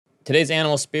Today's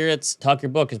Animal Spirits Talk Your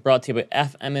Book is brought to you by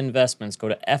FM Investments. Go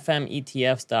to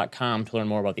fmetfs.com to learn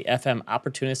more about the FM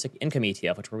Opportunistic Income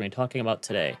ETF, which we're going to be talking about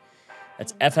today.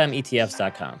 That's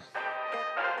fmetfs.com.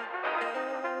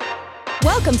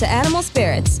 Welcome to Animal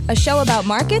Spirits, a show about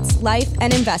markets, life,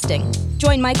 and investing.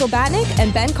 Join Michael Batnick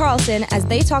and Ben Carlson as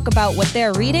they talk about what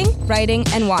they're reading, writing,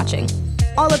 and watching.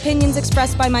 All opinions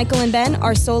expressed by Michael and Ben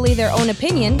are solely their own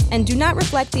opinion and do not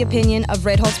reflect the opinion of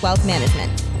Ritholtz Wealth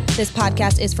Management. This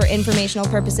podcast is for informational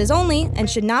purposes only and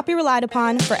should not be relied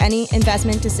upon for any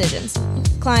investment decisions.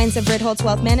 Clients of Ritholtz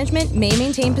Wealth Management may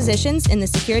maintain positions in the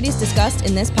securities discussed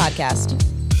in this podcast.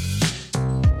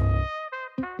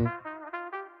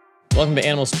 Welcome to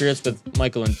Animal Spirits with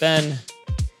Michael and Ben.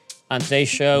 On today's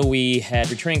show, we had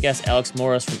returning guest Alex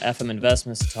Morris from FM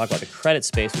Investments to talk about the credit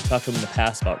space. We talked to him in the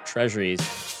past about treasuries.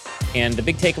 And the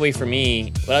big takeaway for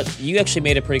me, well, you actually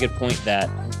made a pretty good point that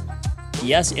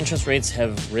yes, interest rates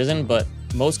have risen, but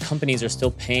most companies are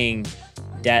still paying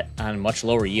debt on much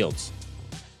lower yields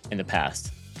in the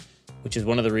past, which is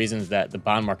one of the reasons that the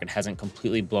bond market hasn't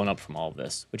completely blown up from all of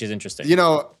this, which is interesting. You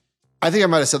know, I think I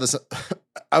might have said this.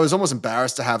 I was almost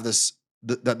embarrassed to have this,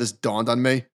 that this dawned on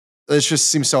me. It just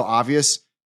seems so obvious,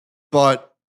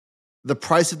 but the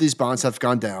price of these bonds have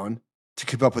gone down to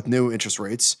keep up with new interest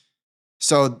rates.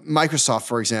 So Microsoft,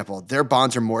 for example, their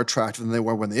bonds are more attractive than they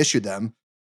were when they issued them.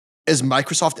 Is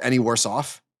Microsoft any worse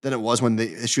off than it was when they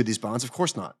issued these bonds? Of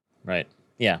course not. Right.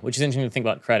 Yeah, which is interesting to think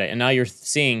about credit. And now you're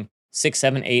seeing 6,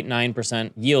 7, 8,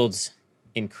 9% yields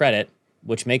in credit,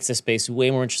 which makes this space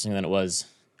way more interesting than it was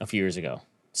a few years ago.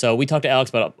 So we talked to Alex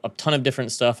about a ton of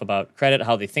different stuff about credit,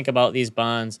 how they think about these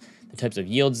bonds, the types of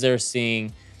yields they're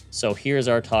seeing. So here's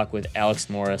our talk with Alex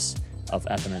Morris of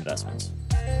FM Investments.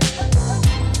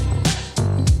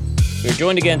 We're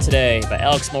joined again today by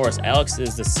Alex Morris. Alex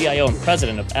is the CIO and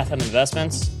president of FM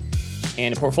Investments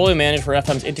and a portfolio manager for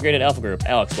FM's Integrated Alpha Group.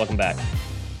 Alex, welcome back.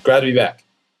 Glad to be back.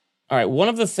 All right, one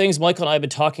of the things Michael and I have been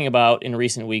talking about in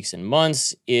recent weeks and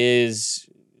months is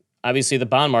obviously the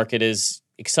bond market is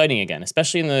exciting again,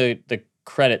 especially in the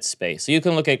credit space. So you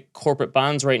can look at corporate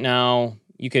bonds right now.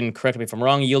 You can correct me if I'm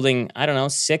wrong, yielding,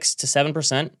 6 to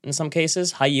 7% in some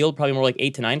cases. High yield, probably more like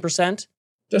 8 to 9%.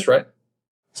 That's right.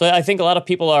 So I think a lot of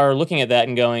people are looking at that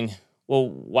and going, well,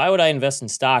 why would I invest in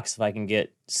stocks if I can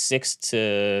get 6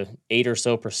 to 8 or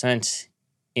so %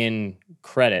 in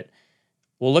credit?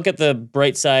 We'll look at the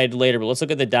bright side later, but let's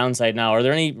look at the downside now. Are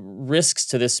there any risks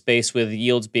to this space with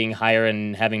yields being higher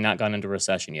and having not gone into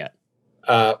recession yet?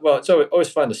 Well, it's always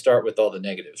fun to start with all the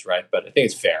negatives, right? But I think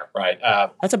it's fair, right?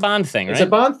 That's a bond thing, right? It's a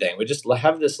bond thing. We just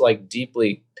have this like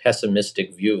deeply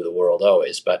pessimistic view of the world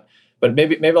always. But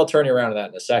maybe I'll turn you around to that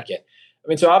in a second. I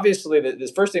mean, so obviously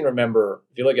the first thing to remember,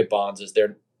 if you look at bonds, is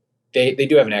they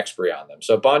do have an expiry on them.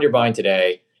 So a bond you're buying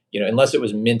today, unless it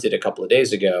was minted a couple of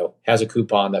days ago, has a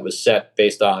coupon that was set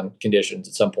based on conditions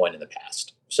at some point in the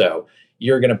past. So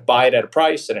you're going to buy it at a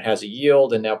price and it has a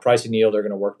yield, and now price and yield are going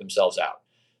to work themselves out.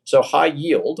 So high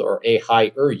yield or a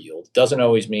higher yield doesn't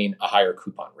always mean a higher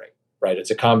coupon rate, right? It's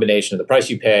a combination of the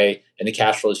price you pay and the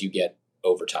cash flows you get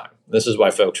over time. This is why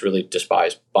folks really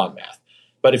despise bond math.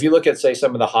 But if you look at, say,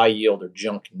 some of the high yield or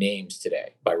junk names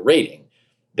today by rating,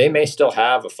 they may still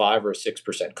have a 5 or a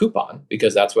 6% coupon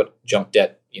because that's what junk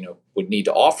debt, would need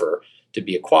to offer to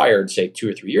be acquired, say, 2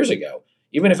 or 3 years ago,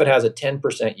 even if it has a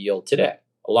 10% yield today.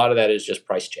 A lot of that is just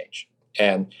price change.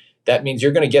 And that means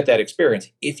you're going to get that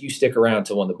experience if you stick around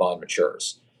till when the bond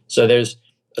matures. So there's,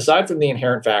 aside from the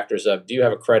inherent factors of, do you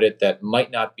have a credit that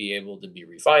might not be able to be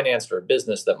refinanced or a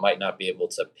business that might not be able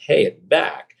to pay it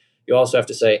back, you also have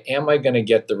to say, am I going to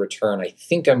get the return I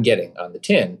think I'm getting on the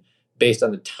tin based on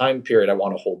the time period I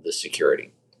want to hold this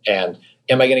security? And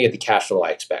am I going to get the cash flow I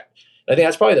expect? And I think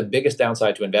that's probably the biggest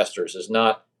downside to investors is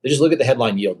not, they just look at the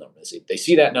headline yield number. They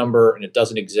see that number and it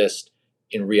doesn't exist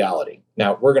in reality.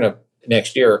 Now, we're going to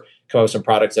next year come up with some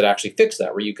products that actually fix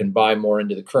that, where you can buy more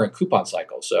into the current coupon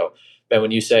cycle. So then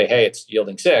when you say, hey, it's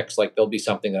yielding 6, like there'll be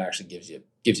something that actually gives you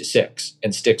 6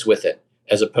 and sticks with it,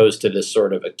 as opposed to this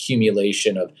sort of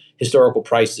accumulation of historical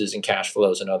prices and cash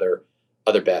flows and other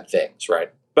bad things,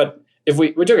 right? But if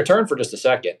we took a turn for just a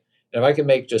second, and if I can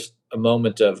make just a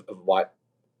moment of what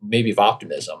maybe of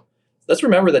optimism, let's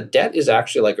remember that debt is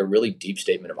actually like a really deep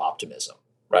statement of optimism,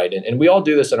 right? And we all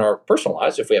do this in our personal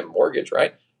lives if we have a mortgage,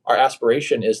 right? Our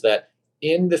aspiration is that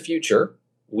in the future,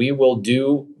 we will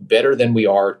do better than we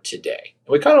are today.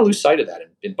 And we kind of lose sight of that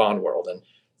in bond world. And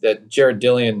that Jared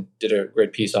Dillian did a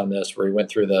great piece on this where he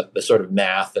went through the sort of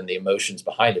math and the emotions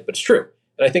behind it, but it's true.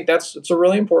 And I think it's a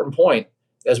really important point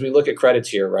as we look at credits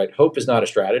here, right? Hope is not a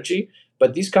strategy,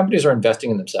 but these companies are investing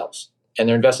in themselves and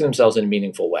they're investing themselves in a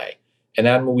meaningful way. And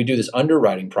then when we do this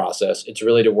underwriting process, it's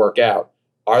really to work out,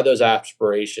 are those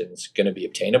aspirations going to be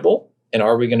obtainable? And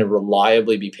are we going to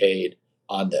reliably be paid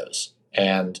on those?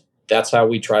 And that's how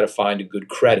we try to find a good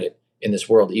credit in this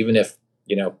world, even if,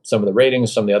 some of the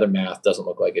ratings, some of the other math doesn't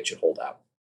look like it should hold out.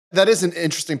 That is an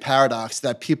interesting paradox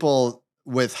that people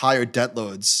with higher debt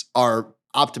loads are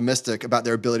optimistic about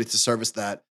their ability to service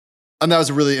that. And that was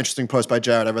a really interesting post by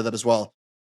Jared. I read that as well.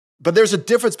 But there's a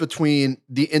difference between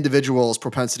the individual's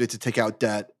propensity to take out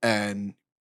debt and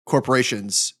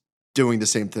corporations doing the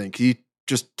same thing. Can you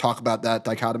just talk about that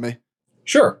dichotomy?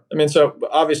 Sure. So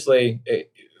obviously,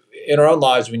 in our own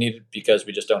lives, we need it because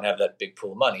we just don't have that big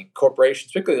pool of money.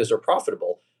 Corporations, particularly as they're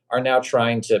profitable, are now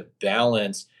trying to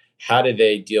balance how do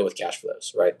they deal with cash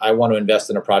flows, right? I want to invest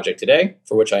in a project today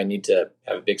for which I need to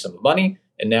have a big sum of money.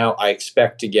 And now I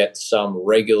expect to get some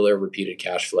regular repeated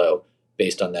cash flow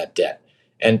based on that debt.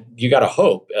 And you got to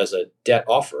hope as a debt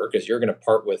offerer, because you're going to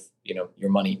part with, your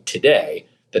money today,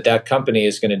 that company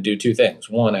is going to do two things.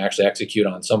 One, actually execute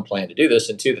on some plan to do this.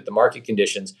 And two, that the market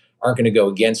conditions aren't going to go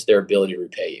against their ability to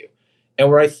repay you. And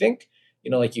where I think,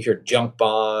 like you hear junk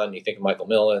bond, you think of Michael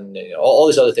Millen, all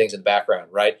these other things in the background,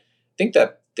 right? I think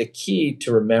that the key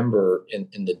to remember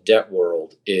in the debt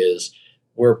world is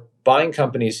we're buying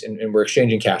companies and we're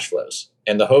exchanging cash flows.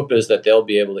 And the hope is that they'll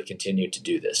be able to continue to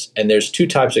do this. And there's two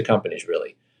types of companies,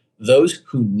 really. Those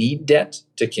who need debt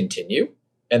to continue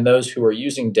and those who are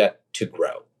using debt to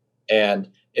grow. And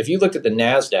if you looked at the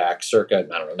NASDAQ circa,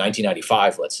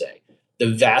 1995, let's say, the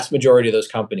vast majority of those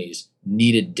companies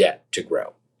needed debt to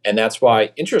grow. And that's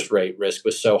why interest rate risk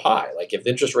was so high. Like if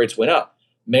interest rates went up,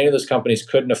 many of those companies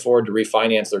couldn't afford to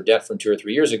refinance their debt from 2 or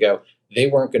 3 years ago. They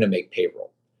weren't going to make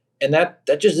payroll. And that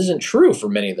just isn't true for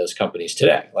many of those companies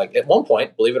today. Like at one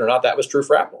point, believe it or not, that was true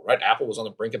for Apple, right? Apple was on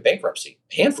the brink of bankruptcy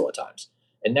a handful of times.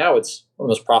 And now it's one of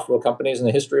the most profitable companies in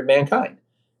the history of mankind.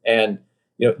 And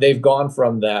they've gone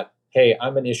from that, hey,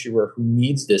 I'm an issuer who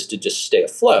needs this to just stay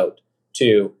afloat,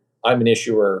 to I'm an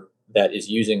issuer that is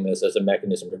using this as a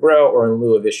mechanism to grow, or in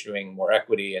lieu of issuing more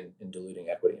equity and diluting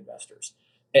equity investors.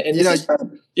 And this is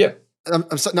yeah.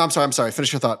 I'm sorry.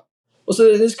 Finish your thought. Well,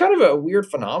 so there's kind of a weird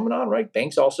phenomenon, right?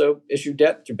 Banks also issue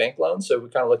debt through bank loans. So we're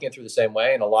kind of looking at it through the same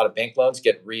way. And a lot of bank loans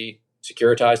get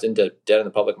re-securitized into debt in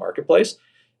the public marketplace.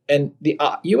 And the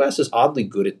U.S. is oddly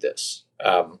good at this.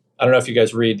 I don't know if you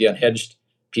guys read the unhedged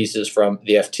pieces from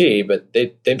the FT, but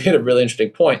they made a really interesting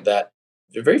point that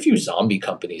there are very few zombie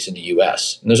companies in the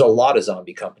U.S. And there's a lot of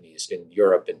zombie companies in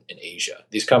Europe and in Asia.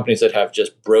 These companies that have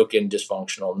just broken,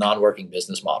 dysfunctional, non-working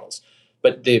business models.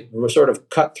 But the sort of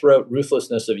cutthroat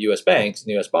ruthlessness of U.S. banks and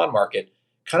the U.S. bond market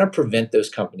kind of prevent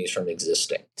those companies from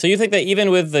existing. So you think that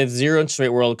even with the zero interest rate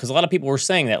world, because a lot of people were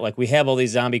saying that, like we have all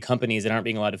these zombie companies that aren't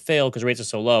being allowed to fail because rates are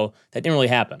so low, that didn't really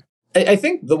happen. I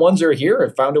think the ones that are here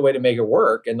have found a way to make it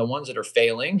work, and the ones that are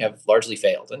failing have largely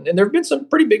failed. And there have been some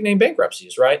pretty big name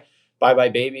bankruptcies, right? Bye Bye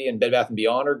Baby and Bed Bath &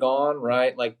 Beyond are gone,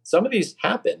 right? Like some of these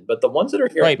happen, but the ones that are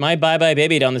here... Right, my Bye Bye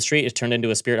Baby down the street is turned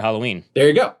into a Spirit Halloween. There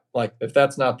you go. Like if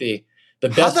that's not the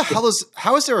best...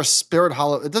 How is there a Spirit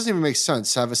Halloween? It doesn't even make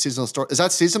sense to have a seasonal store. Is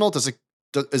that seasonal? Does it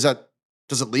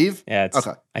leave? Yeah,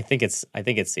 okay. I think it's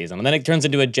seasonal. And then it turns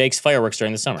into a Jake's Fireworks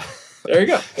during the summer. There you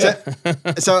go. Yeah.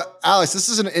 So, Alex, this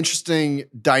is an interesting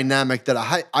dynamic that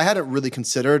I hadn't really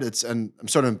considered. And I'm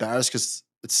sort of embarrassed because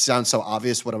it sounds so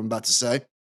obvious what I'm about to say.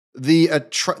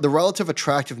 The relative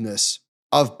attractiveness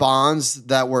of bonds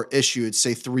that were issued,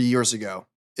 say 3 years ago,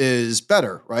 is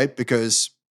better, right? Because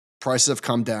prices have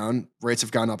come down, rates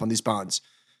have gone up on these bonds.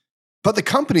 But the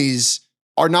companies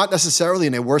are not necessarily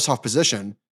in a worse off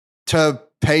position to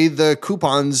pay the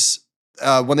coupons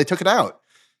when they took it out.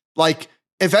 Like,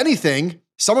 if anything,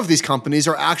 some of these companies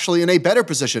are actually in a better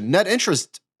position. Net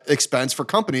interest expense for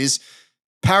companies,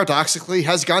 paradoxically,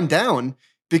 has gone down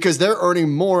because they're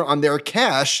earning more on their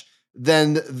cash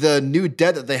than the new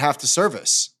debt that they have to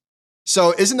service.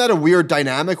 So isn't that a weird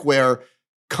dynamic where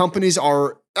companies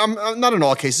are, not in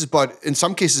all cases, but in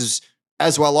some cases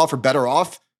as well off or better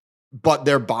off, but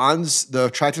their bonds, the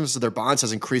attractiveness of their bonds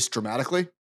has increased dramatically?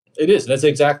 It is. That's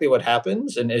exactly what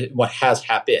happens and what has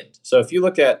happened. So if you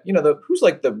look at, who's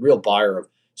like the real buyer of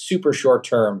super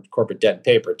short-term corporate debt and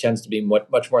paper, it tends to be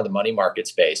much more the money market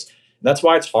space. And that's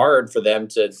why it's hard for them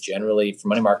to generally, for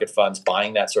money market funds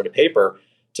buying that sort of paper,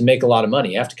 to make a lot of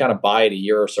money. You have to kind of buy it a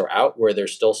year or so out where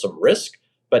there's still some risk.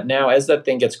 But now as that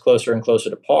thing gets closer and closer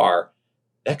to par,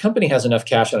 that company has enough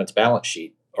cash on its balance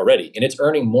sheet already, and it's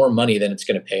earning more money than it's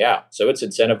going to pay out. So it's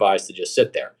incentivized to just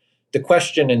sit there. The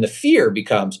question and the fear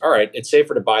becomes, all right, it's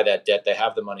safer to buy that debt. They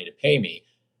have the money to pay me,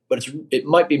 but it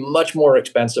might be much more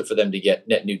expensive for them to get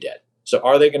net new debt. So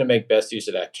are they going to make best use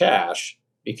of that cash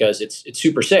because it's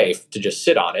super safe to just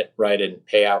sit on it, right, and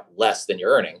pay out less than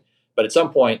you're earning. But at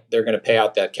some point, they're going to pay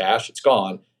out that cash. It's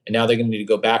gone. And now they're going to need to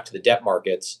go back to the debt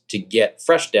markets to get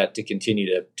fresh debt to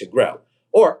continue to grow.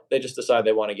 Or they just decide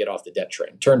they want to get off the debt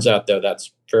train. Turns out, though,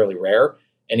 that's fairly rare.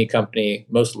 Any company,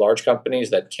 most large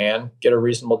companies that can get a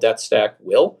reasonable debt stack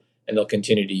will, and they'll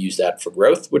continue to use that for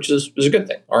growth, which is a good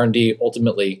thing. R&D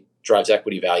ultimately drives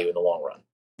equity value in the long run.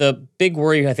 The big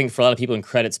worry, I think, for a lot of people in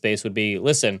credit space would be,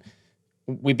 listen,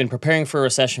 we've been preparing for a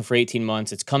recession for 18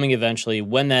 months. It's coming eventually.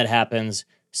 When that happens,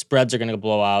 spreads are going to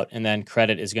blow out, and then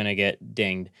credit is going to get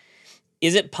dinged.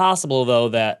 Is it possible, though,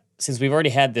 that since we've already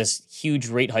had this huge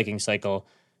rate hiking cycle,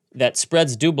 that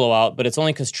spreads do blow out, but it's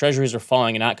only because treasuries are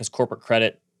falling and not because corporate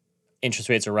credit interest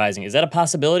rates are rising? Is that a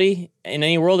possibility in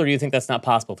any world, or do you think that's not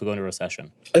possible if we go into a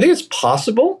recession? I think it's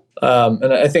possible.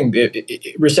 And I think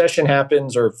recession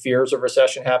happens, or fears of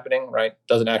recession happening, right?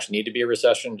 Doesn't actually need to be a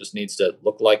recession, just needs to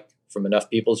look like, from enough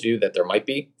people's view, that there might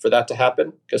be for that to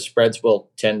happen, because spreads will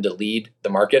tend to lead the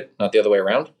market, not the other way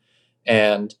around.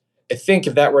 And I think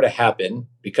if that were to happen,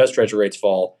 because treasury rates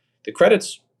fall, the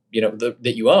credits,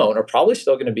 that you own are probably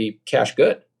still going to be cash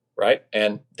good, right?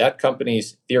 And that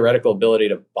company's theoretical ability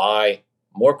to buy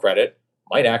more credit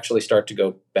might actually start to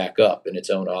go back up in its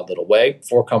own odd little way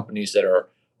for companies that are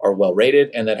well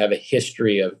rated and that have a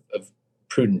history of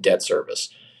prudent debt service.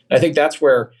 And I think that's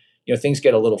where things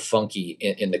get a little funky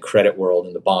in the credit world,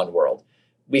 in the bond world.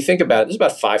 We think about it, there's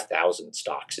about 5,000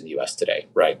 stocks in the US today,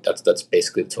 right? That's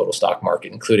basically the total stock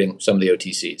market, including some of the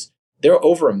OTCs. There are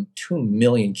over 2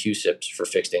 million CUSIPs for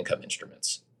fixed income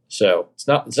instruments. So it's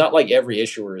not like every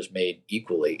issuer is made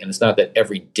equally, and it's not that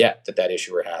every debt that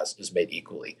issuer has is made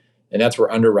equally. And that's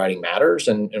where underwriting matters.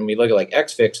 And we look at like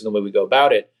XFIX and the way we go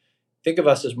about it, think of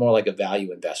us as more like a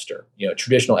value investor,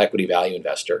 traditional equity value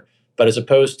investor. But as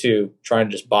opposed to trying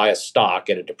to just buy a stock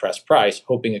at a depressed price,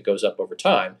 hoping it goes up over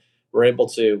time, we're able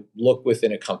to look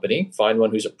within a company, find one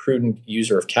who's a prudent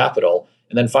user of capital,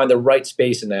 and then find the right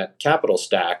space in that capital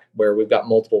stack where we've got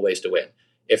multiple ways to win.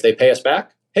 If they pay us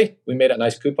back, hey, we made a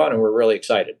nice coupon and we're really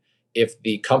excited. If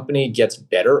the company gets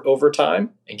better over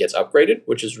time and gets upgraded,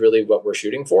 which is really what we're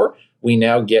shooting for, we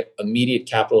now get immediate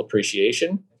capital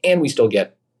appreciation and we still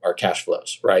get our cash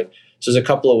flows, right? So there's a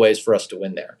couple of ways for us to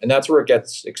win there. And that's where it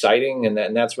gets exciting.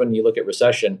 And that's when you look at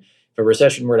recession. If a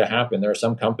recession were to happen, there are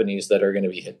some companies that are going to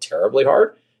be hit terribly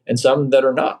hard and some that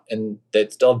are not, and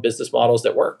that still have business models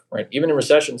that work, right? Even in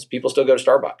recessions, people still go to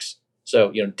Starbucks.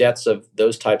 So, debts of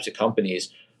those types of companies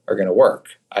are going to work.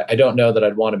 I don't know that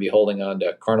I'd want to be holding on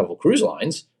to Carnival Cruise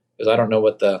Lines, because I don't know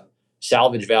what the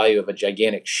salvage value of a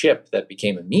gigantic ship that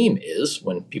became a meme is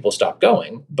when people stop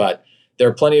going. But there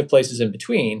are plenty of places in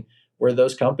between where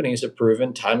those companies have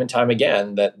proven time and time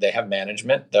again that they have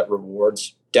management that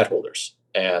rewards debt holders.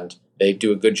 And they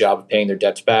do a good job of paying their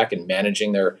debts back and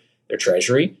managing their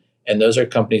treasury. And those are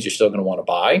companies you're still going to want to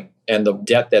buy. And the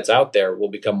debt that's out there will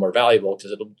become more valuable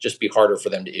because it'll just be harder for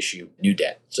them to issue new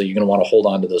debt. So you're going to want to hold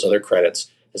on to those other credits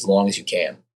as long as you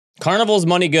can. Carnival's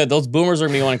money good. Those boomers are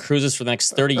going to be on cruises for the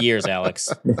next 30 years,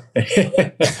 Alex.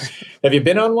 Have you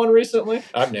been on one recently?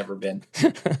 I've never been.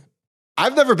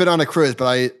 I've never been on a cruise,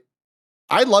 but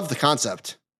I love the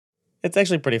concept. It's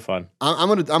actually pretty fun. I'm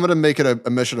gonna make it a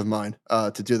mission of mine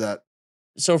to do that.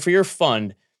 So for your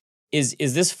fund, is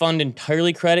this fund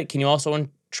entirely credit? Can you also own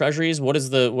treasuries? What is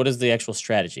the actual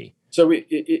strategy? So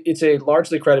it's a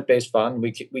largely credit-based fund.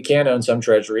 We can own some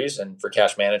treasuries, and for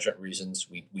cash management reasons,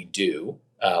 we do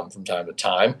from time to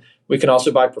time. We can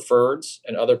also buy preferreds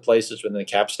and other places within the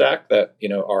cap stack that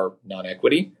are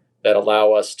non-equity that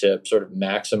allow us to sort of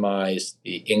maximize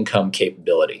the income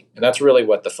capability, and that's really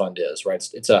what the fund is, right?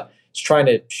 It's trying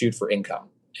to shoot for income,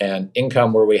 and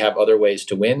income where we have other ways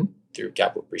to win through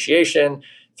capital appreciation,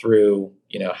 through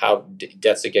how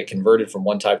debts that get converted from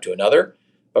one type to another.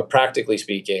 But practically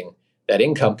speaking, that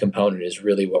income component is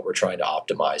really what we're trying to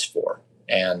optimize for.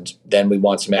 And then we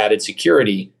want some added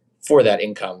security for that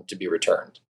income to be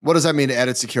returned. What does that mean,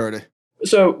 added security?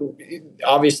 So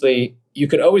obviously, you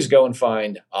could always go and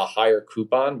find a higher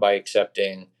coupon by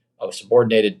accepting a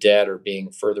subordinated debt or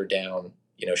being further down,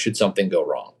 should something go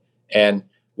wrong. And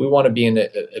we want to be in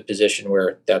a position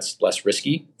where that's less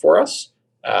risky for us.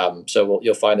 So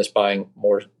you'll find us buying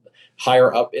more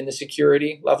higher up in the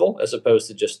security level as opposed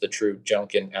to just the true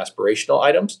junk and aspirational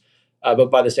items. But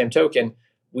by the same token,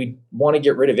 we want to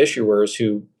get rid of issuers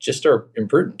who just are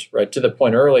imprudent, right? To the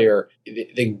point earlier,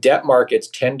 the debt markets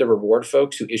tend to reward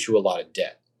folks who issue a lot of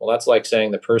debt. Well, that's like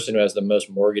saying the person who has the most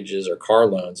mortgages or car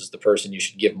loans is the person you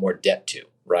should give more debt to,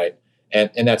 right?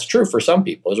 And that's true for some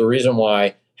people. There's a reason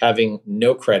why having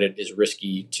no credit is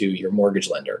risky to your mortgage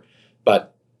lender.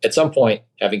 But at some point,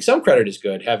 having some credit is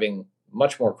good. Having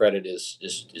much more credit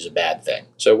is a bad thing.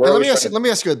 So let me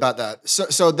ask you about that.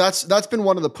 So that's been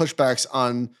one of the pushbacks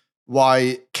on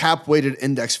why cap weighted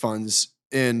index funds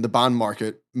in the bond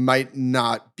market might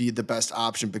not be the best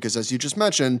option, because as you just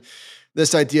mentioned,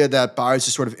 this idea that buyers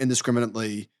are sort of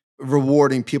indiscriminately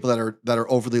rewarding people that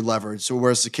are overly leveraged. So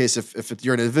whereas the case if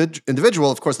you're an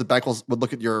individual, of course the bank would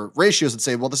look at your ratios and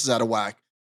say, well, this is out of whack.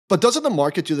 But doesn't the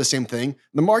market do the same thing?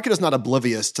 The market is not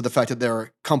oblivious to the fact that there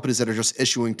are companies that are just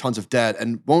issuing tons of debt,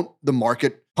 and won't the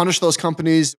market punish those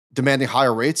companies demanding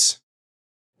higher rates?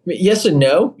 Yes and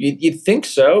no. You'd think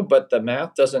so, but the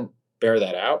math doesn't bear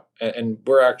that out. And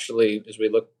we're actually, as we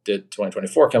looked at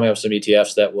 2024, coming up with some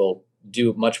ETFs that will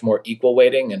do much more equal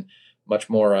weighting and much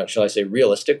more, shall I say,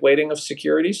 realistic weighting of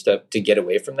securities to get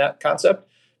away from that concept.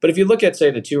 But if you look at,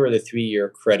 say, the 2 or the 3 year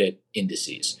credit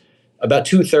indices, about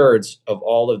 2/3 of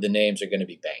all of the names are going to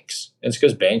be banks. And it's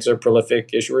because banks are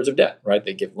prolific issuers of debt, right?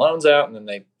 They give loans out and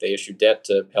then they issue debt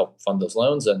to help fund those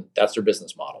loans, and that's their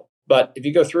business model. But if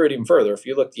you go through it even further, if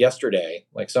you looked yesterday,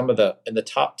 like in the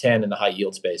top 10 in the high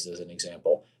yield space as an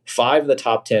example, 5 of the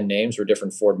top 10 names were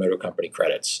different Ford Motor Company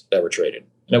credits that were traded.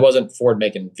 And it wasn't Ford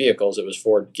making vehicles, it was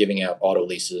Ford giving out auto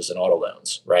leases and auto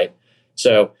loans, right?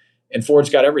 So, and Ford's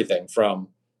got everything from,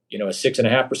 a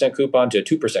 6.5% coupon to a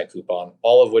 2% coupon,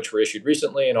 all of which were issued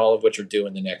recently and all of which are due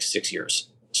in the next 6 years.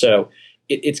 So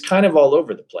it's kind of all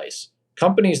over the place.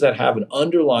 Companies that have an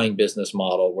underlying business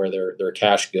model where they're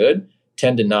cash good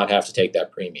tend to not have to take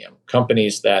that premium.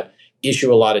 Companies that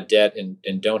issue a lot of debt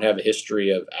and don't have a history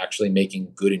of actually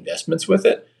making good investments with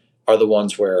it are the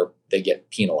ones where they get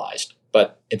penalized.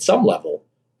 But at some level,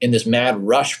 in this mad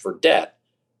rush for debt,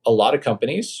 a lot of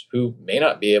companies who may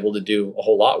not be able to do a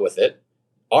whole lot with it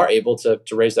are able to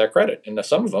raise that credit. And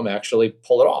some of them actually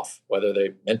pull it off, whether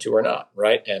they meant to or not,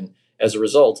 right? And as a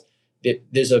result,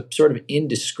 there's a sort of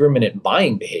indiscriminate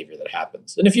buying behavior that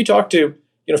happens. And if you talk to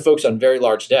folks on very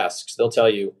large desks, they'll tell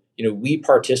you, we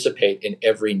participate in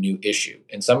every new issue.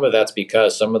 And some of that's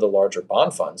because some of the larger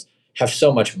bond funds have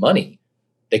so much money,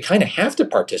 they kind of have to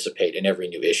participate in every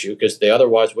new issue because they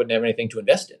otherwise wouldn't have anything to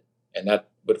invest in. And that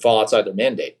would fall outside their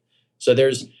mandate. So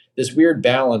there's this weird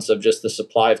balance of just the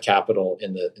supply of capital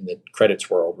in the credits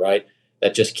world, right?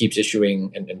 That just keeps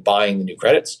issuing and buying the new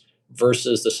credits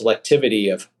versus the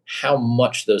selectivity of how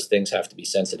much those things have to be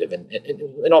sensitive. And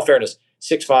in all fairness,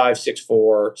 6.5,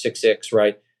 6.4, 6.6,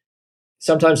 right?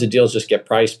 Sometimes the deals just get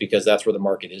priced because that's where the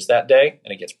market is that day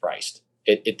and it gets priced.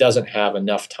 It doesn't have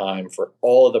enough time for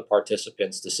all of the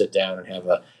participants to sit down and have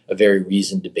a very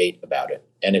reasoned debate about it.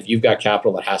 And if you've got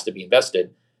capital that has to be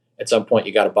invested, at some point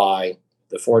you got to buy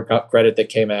the Ford credit that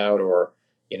came out, or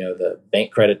the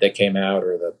bank credit that came out,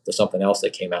 or the something else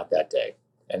that came out that day.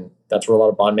 And that's where a lot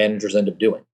of bond managers end up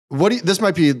doing. This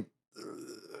might be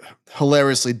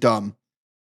hilariously dumb,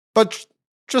 but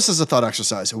just as a thought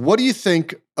exercise, what do you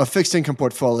think a fixed income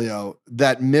portfolio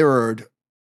that mirrored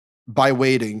by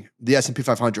weighting the S&P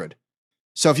 500?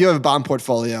 So if you have a bond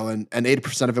portfolio and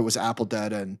 80% of it was Apple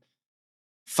debt and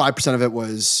 5% of it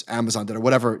was Amazon debt or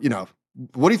whatever,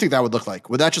 what do you think that would look like?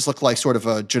 Would that just look like sort of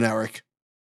a generic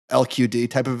LQD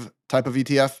type of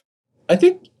ETF? I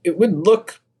think it would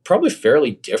look probably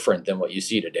fairly different than what you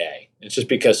see today. It's just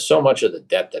because so much of the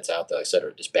debt that's out there, like I said,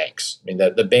 are just banks. I mean,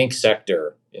 the bank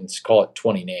sector, and call it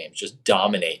 20 names, just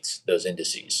dominates those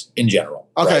indices in general.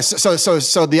 Okay, right?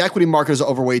 So the equity market is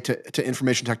overweight to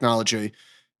information technology.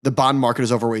 The bond market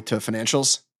is overweight to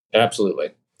financials? Absolutely.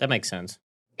 That makes sense.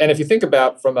 And if you think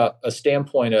about from a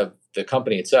standpoint of the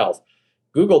company itself,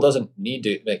 Google doesn't need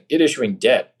to, it issuing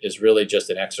debt is really just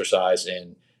an exercise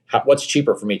in what's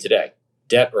cheaper for me today,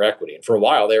 debt or equity. And for a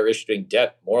while, they were issuing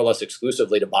debt more or less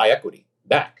exclusively to buy equity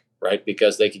back, right?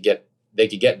 Because they could get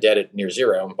debt at near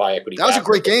zero and buy equity back. That was a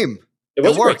great game. It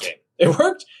was a great game. It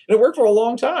worked, and it worked for a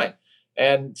long time.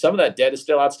 And some of that debt is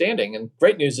still outstanding. And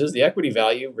great news is the equity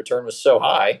value return was so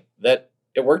high that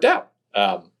it worked out.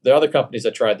 There are other companies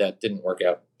that tried that didn't work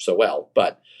out so well.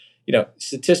 But,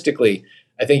 statistically,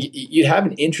 I think you'd have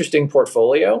an interesting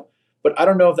portfolio, but I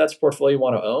don't know if that's a portfolio you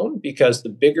want to own, because the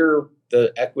bigger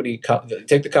the equity,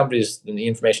 take the companies in the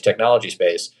information technology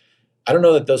space, I don't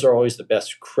know that those are always the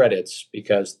best credits,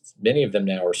 because many of them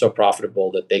now are so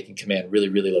profitable that they can command really,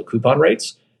 really low coupon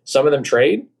rates. Some of them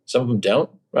trade, some of them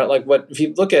don't, right? Like if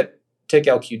you take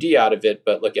LQD out of it,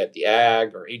 but look at the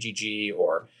AG or AGG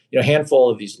or, a handful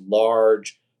of these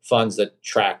large funds that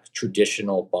track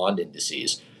traditional bond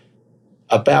indices,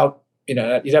 you'd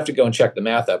have to go and check the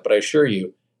math out, but I assure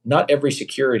you, not every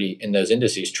security in those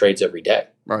indices trades every day.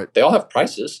 Right. They all have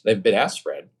prices, they have bid-ask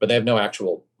spread, but they have no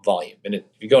actual volume. And if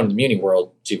you go into the muni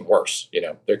world, it's even worse.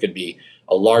 There could be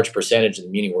a large percentage of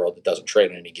the muni world that doesn't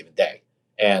trade on any given day.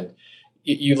 And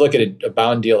you look at a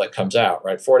bond deal that comes out,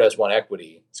 right? Ford has one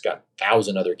equity. It's got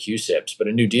 1,000 other QSIPs, but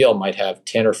a new deal might have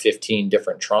 10 or 15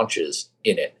 different tranches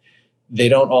in it. They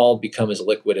don't all become as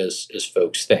liquid as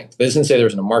folks think. That doesn't say there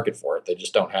isn't a market for it. They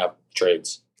just don't have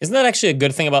trades. Isn't that actually a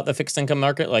good thing about the fixed income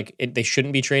market? Like they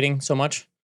shouldn't be trading so much?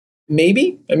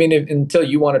 Maybe. I mean, until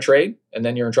you want to trade and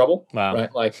then you're in trouble. Wow.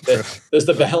 Right? Like there's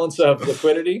the balance of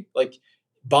liquidity. Like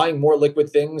buying more liquid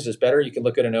things is better. You can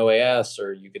look at an OAS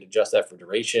or you could adjust that for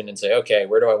duration and say, okay,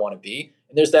 where do I want to be?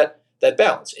 And there's that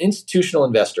balance. Institutional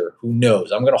investor who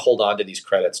knows I'm going to hold on to these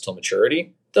credits till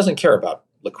maturity doesn't care about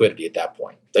liquidity at that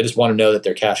point. They just want to know that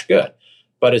they're cash good.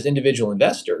 But as individual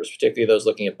investors, particularly those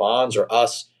looking at bonds or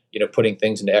us, putting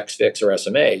things into XFIX or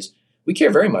SMAs, we care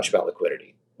very much about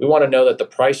liquidity. We want to know that the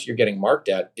price you're getting marked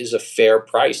at is a fair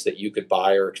price that you could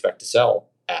buy or expect to sell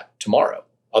at tomorrow.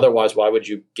 Otherwise, why would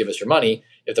you give us your money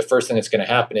if the first thing that's going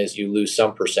to happen is you lose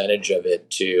some percentage of it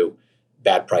to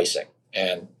bad pricing?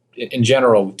 And in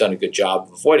general, we've done a good job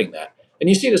of avoiding that. And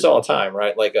you see this all the time,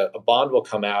 right? Like a bond will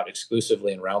come out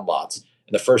exclusively in round lots.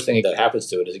 And the first thing that happens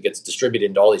to it is it gets distributed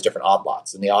into all these different odd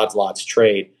lots. And the odd lots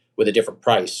trade with a different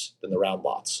price than the round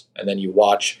lots. And then you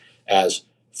watch as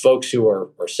folks who are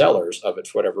sellers of it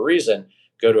for whatever reason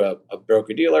go to a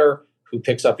broker-dealer who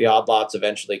picks up the odd lots,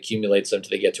 eventually accumulates them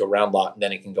until they get to a round lot, and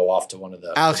then it can go off to one of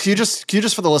the... Alex, can you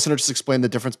just for the listener, just explain the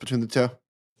difference between the two?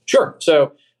 Sure.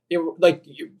 So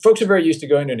folks are very used to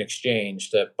going to an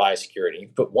exchange to buy a security. You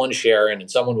can put one share in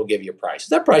and someone will give you a price.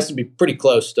 That price would be pretty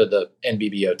close to the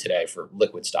NBBO today for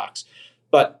liquid stocks.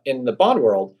 But in the bond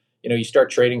world, you start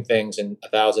trading things in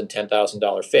 $1,000,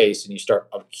 $10,000 face and you start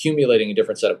accumulating a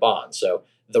different set of bonds. So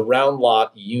the round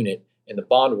lot unit in the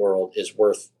bond world is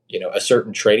worth, a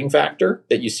certain trading factor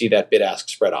that you see that bid-ask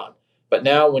spread on. But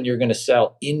now when you're going to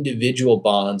sell individual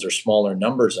bonds or smaller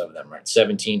numbers of them, right,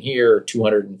 17 here,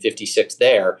 256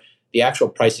 there, the actual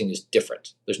pricing is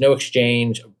different. There's no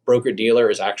exchange. A broker-dealer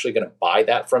is actually going to buy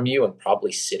that from you and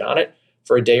probably sit on it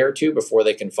for a day or two before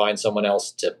they can find someone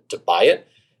else to buy it.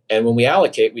 And when we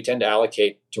allocate, we tend to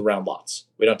allocate to round lots.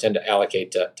 We don't tend to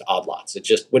allocate to odd lots. It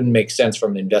just wouldn't make sense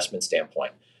from an investment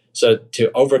standpoint. So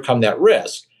to overcome that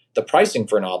risk, the pricing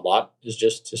for an odd lot is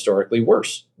just historically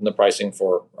worse than the pricing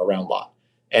for a round lot.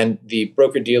 And the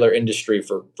broker-dealer industry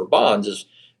for bonds is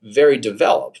very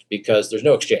developed because there's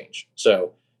no exchange.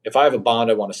 So if I have a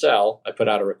bond I want to sell, I put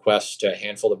out a request to a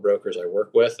handful of brokers I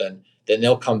work with, and then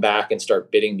they'll come back and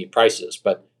start bidding me prices.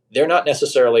 But they're not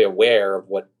necessarily aware of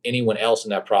what anyone else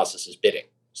in that process is bidding.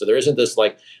 So there isn't this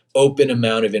open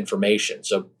amount of information.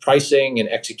 So pricing and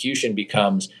execution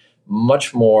becomes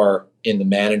much more in the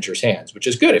manager's hands, which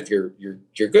is good if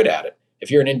you're good at it. If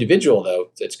you're an individual,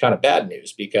 though, it's kind of bad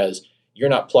news because you're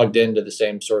not plugged into the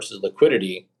same sources of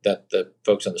liquidity that the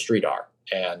folks on the street are.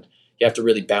 And you have to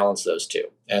really balance those two.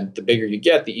 And the bigger you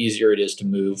get, the easier it is to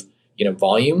move,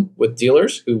 volume with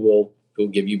dealers who will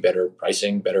give you better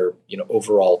pricing, better,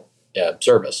 overall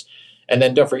service. And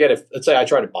then don't forget, let's say I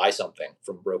try to buy something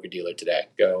from a broker-dealer today,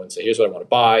 go and say, here's what I want to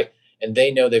buy. And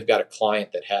they know they've got a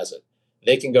client that has it.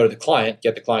 They can go to the client,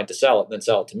 get the client to sell it, and then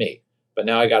sell it to me. But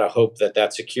now I got to hope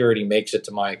that security makes it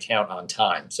to my account on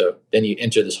time. So then you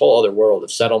enter this whole other world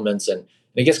of settlements and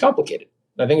it gets complicated.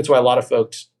 And I think it's why a lot of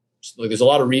folks, there's a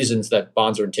lot of reasons that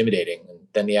bonds are intimidating. And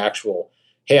then the actual,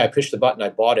 hey, I pushed the button, I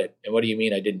bought it. And what do you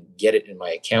mean I didn't get it in my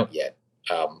account yet?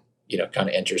 Kind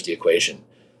of enters the equation.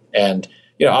 And,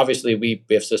 obviously we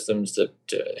have systems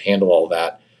to handle all of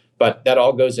that. But that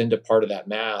all goes into part of that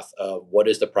math of what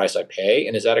is the price I pay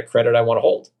and is that a credit I want to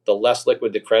hold? The less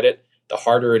liquid the credit, the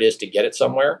harder it is to get it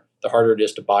somewhere, the harder it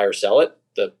is to buy or sell it,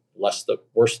 the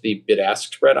worse the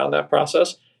bid-ask spread on that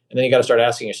process. And then you got to start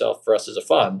asking yourself, for us as a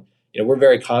fund, we're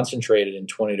very concentrated in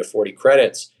 20 to 40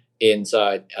 credits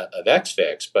inside of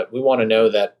XFIX, but we want to know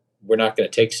that we're not going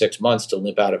to take 6 months to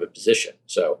limp out of a position.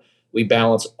 So we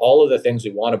balance all of the things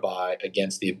we want to buy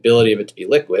against the ability of it to be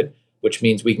liquid, which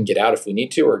means we can get out if we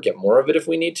need to or get more of it if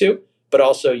we need to. But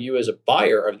also you as a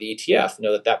buyer of the ETF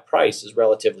know that price is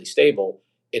relatively stable.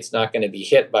 It's not going to be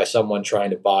hit by someone trying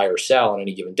to buy or sell on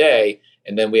any given day.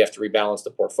 And then we have to rebalance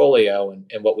the portfolio.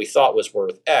 And what we thought was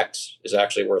worth X is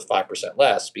actually worth 5%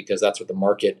 less because that's what the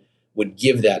market would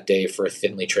give that day for a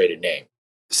thinly traded name.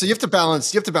 So you have to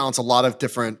balance a lot of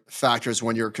different factors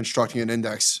when you're constructing an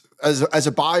index. As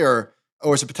a buyer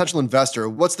or as a potential investor,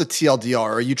 what's the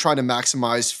TLDR? Are you trying to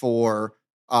maximize for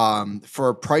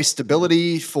price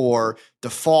stability, for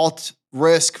default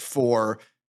risk, for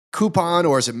coupon,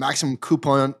 or is it maximum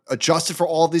coupon adjusted for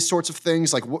all of these sorts of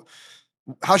things?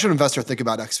 How should an investor think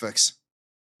about XFIX?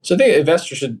 So I think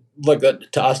investors should look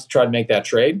to us to try to make that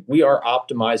trade. We are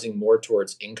optimizing more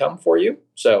towards income for you.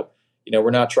 So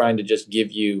We're not trying to just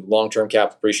give you long-term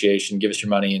capital appreciation, give us your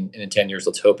money, and in 10 years,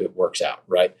 let's hope it works out,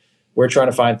 right? We're trying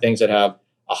to find things that have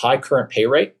a high current pay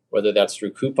rate, whether that's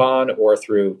through coupon or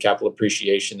through capital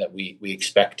appreciation that we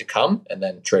expect to come and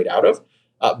then trade out of,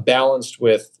 balanced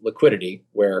with liquidity,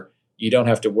 where you don't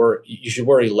have to worry. You should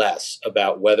worry less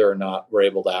about whether or not we're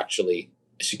able to actually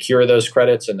secure those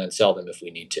credits and then sell them if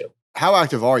we need to. How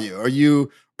active are you? Are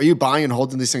you buying and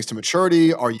holding these things to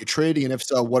maturity? Are you trading? And if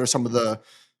so, what are some of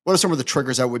the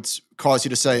triggers that would cause you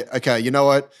to say, okay, you know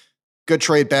what? Good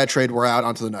trade, bad trade, we're out,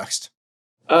 onto the next?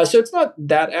 So it's not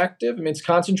that active. I mean, it's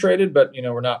concentrated, but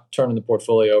we're not turning the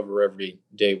portfolio over every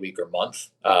day, week, or month.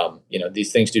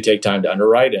 These things do take time to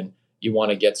underwrite, and you want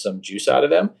to get some juice out of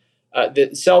them.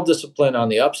 The sell discipline on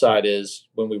the upside is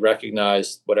when we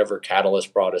recognize whatever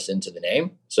catalyst brought us into the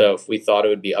name. So if we thought it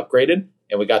would be upgraded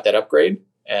and we got that upgrade,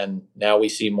 and now we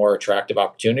see more attractive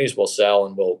opportunities, we'll sell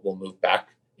and we'll move back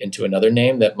into another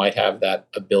name that might have that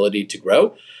ability to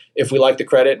grow. If we like the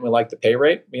credit and we like the pay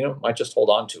rate, might just hold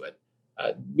on to it.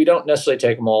 We don't necessarily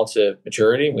take them all to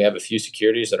maturity. We have a few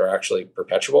securities that are actually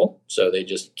perpetual, so they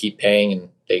just keep paying and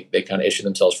they kind of issue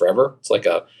themselves forever. It's like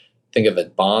think of a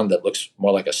bond that looks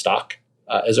more like a stock,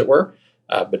 as it were,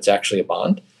 but it's actually a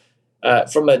bond.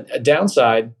 From a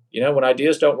downside, when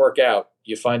ideas don't work out,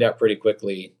 you find out pretty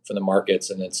quickly from the markets,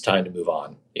 and it's time to move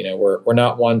on. We're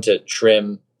not one to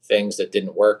trim things that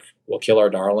didn't work. We'll kill our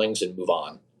darlings and move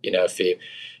on. If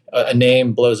a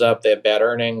name blows up, they have bad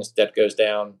earnings, debt goes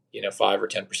down, 5 or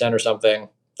 10% or something,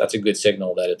 that's a good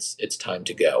signal that it's time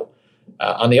to go.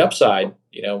 On the upside,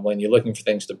 when you're looking for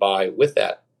things to buy with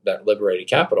that liberated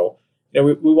capital,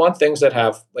 we want things that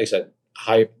have, like I said,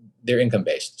 they're income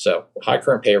based. So high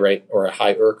current pay rate or a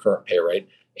higher current pay rate,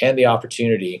 and the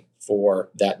opportunity for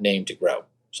that name to grow.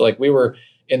 So like we were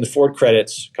in the Ford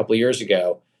credits a couple of years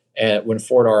ago, and when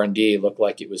Ford R&D looked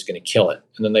like it was going to kill it.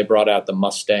 And then they brought out the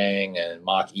Mustang and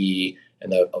Mach-E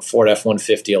and the Ford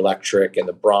F-150 electric and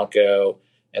the Bronco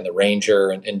and the Ranger,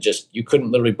 and just, you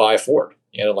couldn't literally buy a Ford,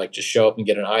 just show up and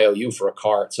get an IOU for a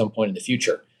car at some point in the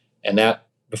future. And that,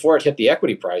 before it hit the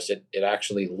equity price, it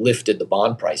actually lifted the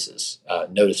bond prices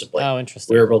noticeably. Oh,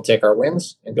 interesting. We were able to take our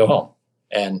wins and go home.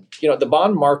 And, the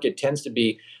bond market tends to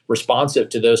be responsive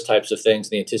to those types of things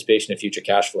in the anticipation of future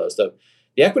cash flows.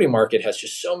 The equity market has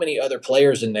just so many other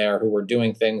players in there who are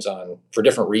doing things for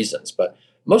different reasons. But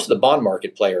most of the bond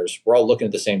market players, we're all looking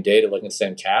at the same data, looking at the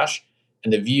same cash.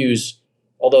 And the views,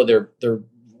 although they're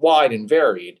wide and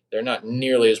varied, they're not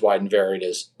nearly as wide and varied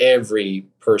as every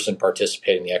person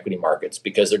participating in the equity markets,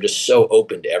 because they're just so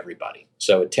open to everybody.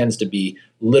 So it tends to be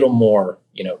a little more,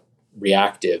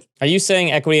 reactive. Are you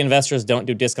saying equity investors don't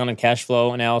do discounted cash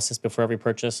flow analysis before every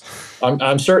purchase?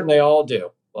 I'm certain they all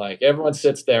do. Like, everyone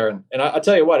sits there, and I'll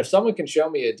tell you what, if someone can show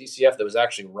me a DCF that was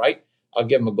actually right, I'll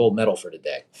give them a gold medal for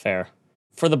today. Fair.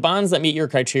 For the bonds that meet your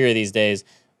criteria these days,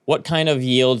 what kind of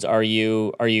yields are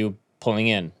you pulling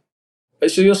in?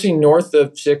 So you'll see north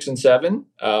of 6 and 7,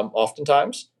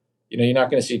 oftentimes. You're not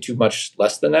going to see too much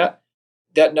less than that.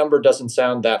 That number doesn't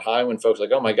sound that high when folks are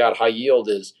like, oh my God, high yield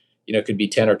is, could be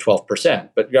 10 or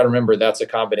 12%. But you got to remember, that's a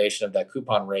combination of that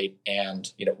coupon rate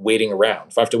and, waiting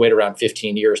around. If I have to wait around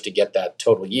 15 years to get that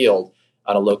total yield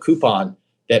on a low coupon,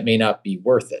 that may not be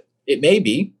worth it. It may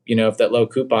be, if that low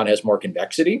coupon has more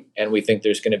convexity and we think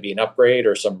there's going to be an upgrade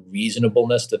or some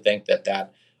reasonableness to think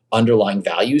that underlying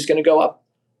value is going to go up.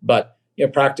 But,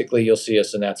 practically you'll see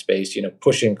us in that space,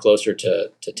 pushing closer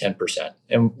to 10%.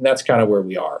 And that's kind of where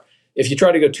we are. If you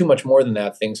try to go too much more than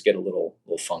that, things get a little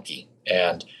funky.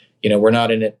 And we're not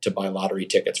in it to buy lottery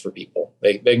tickets for people.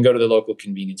 They can go to the local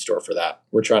convenience store for that.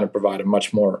 We're trying to provide a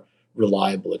much more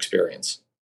reliable experience.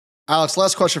 Alex,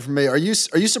 last question from me. Are you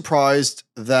surprised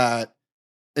that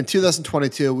in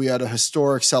 2022 we had a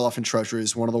historic sell-off in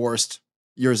treasuries, one of the worst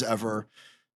years ever?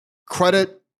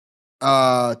 Credit,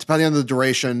 depending on the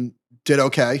duration, did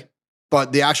okay,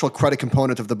 but the actual credit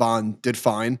component of the bond did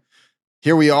fine.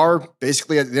 Here we are,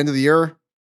 basically at the end of the year,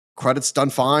 credit's done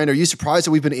fine. Are you surprised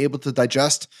that we've been able to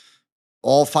digest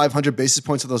all 500 basis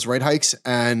points of those rate hikes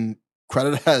and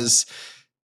credit has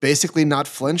basically not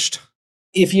flinched?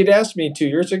 If you'd asked me 2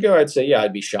 years ago, I'd say, yeah,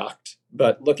 I'd be shocked.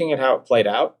 But looking at how it played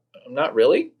out, not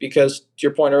really, because to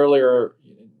your point earlier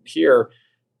here,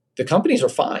 the companies are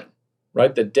fine,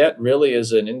 right? The debt really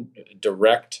is an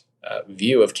indirect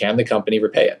view of, can the company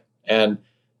repay it? And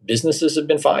businesses have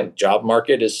been fine. Job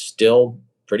market is still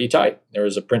pretty tight. There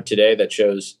was a print today that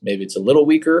shows maybe it's a little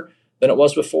weaker than it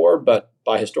was before, but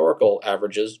by historical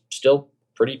averages, still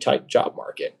pretty tight job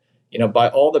market. By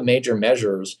all the major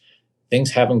measures,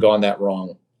 things haven't gone that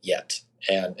wrong yet.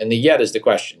 And the yet is the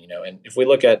question, and if we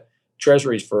look at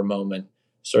treasuries for a moment,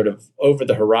 sort of over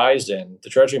the horizon, the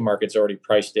Treasury market's already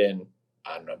priced in,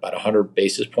 I don't know, about 100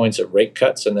 basis points of rate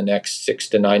cuts in the next 6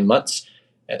 to 9 months.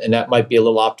 And that might be a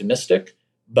little optimistic,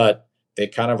 but they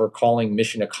kind of are calling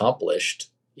mission accomplished,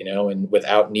 and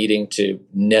without needing to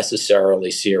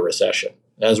necessarily see a recession.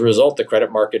 And as a result, the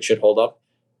credit market should hold up.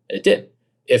 And it did.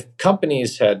 If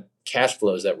companies had cash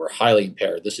flows that were highly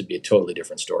impaired, this would be a totally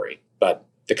different story. But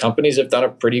the companies have done a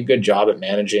pretty good job at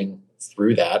managing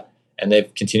through that, and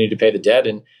they've continued to pay the debt.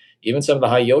 And even some of the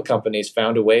high yield companies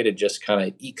found a way to just kind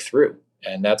of eke through.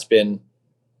 And it's been,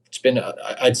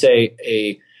 I'd say,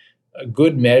 a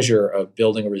good measure of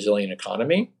building a resilient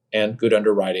economy and good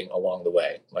underwriting along the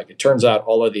way. Like, it turns out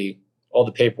all the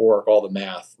paperwork, all the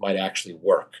math might actually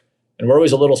work. And we're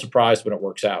always a little surprised when it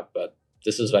works out, but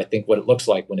this is, I think, what it looks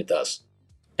like when it does.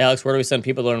 Alex, where do we send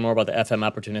people to learn more about the FM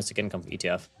Opportunistic Income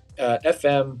ETF?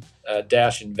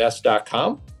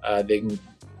 FM-invest.com.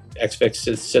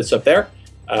 XFIX sits up there.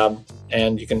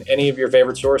 And you can, any of your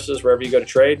favorite sources, wherever you go to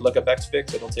trade, look up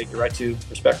XFIX. It'll take you right to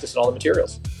prospectus and all the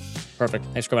materials. Perfect.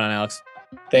 Thanks for coming on, Alex.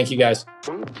 Thank you, guys.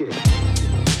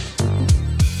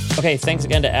 Okay, thanks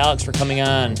again to Alex for coming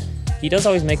on. He does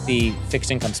always make the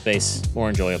fixed income space more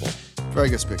enjoyable. Very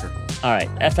good speaker. All right,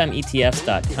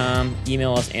 fmetfs.com.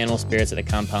 Email us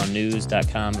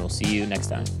animalspirits@thecompoundnews.com. We'll see you next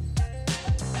time.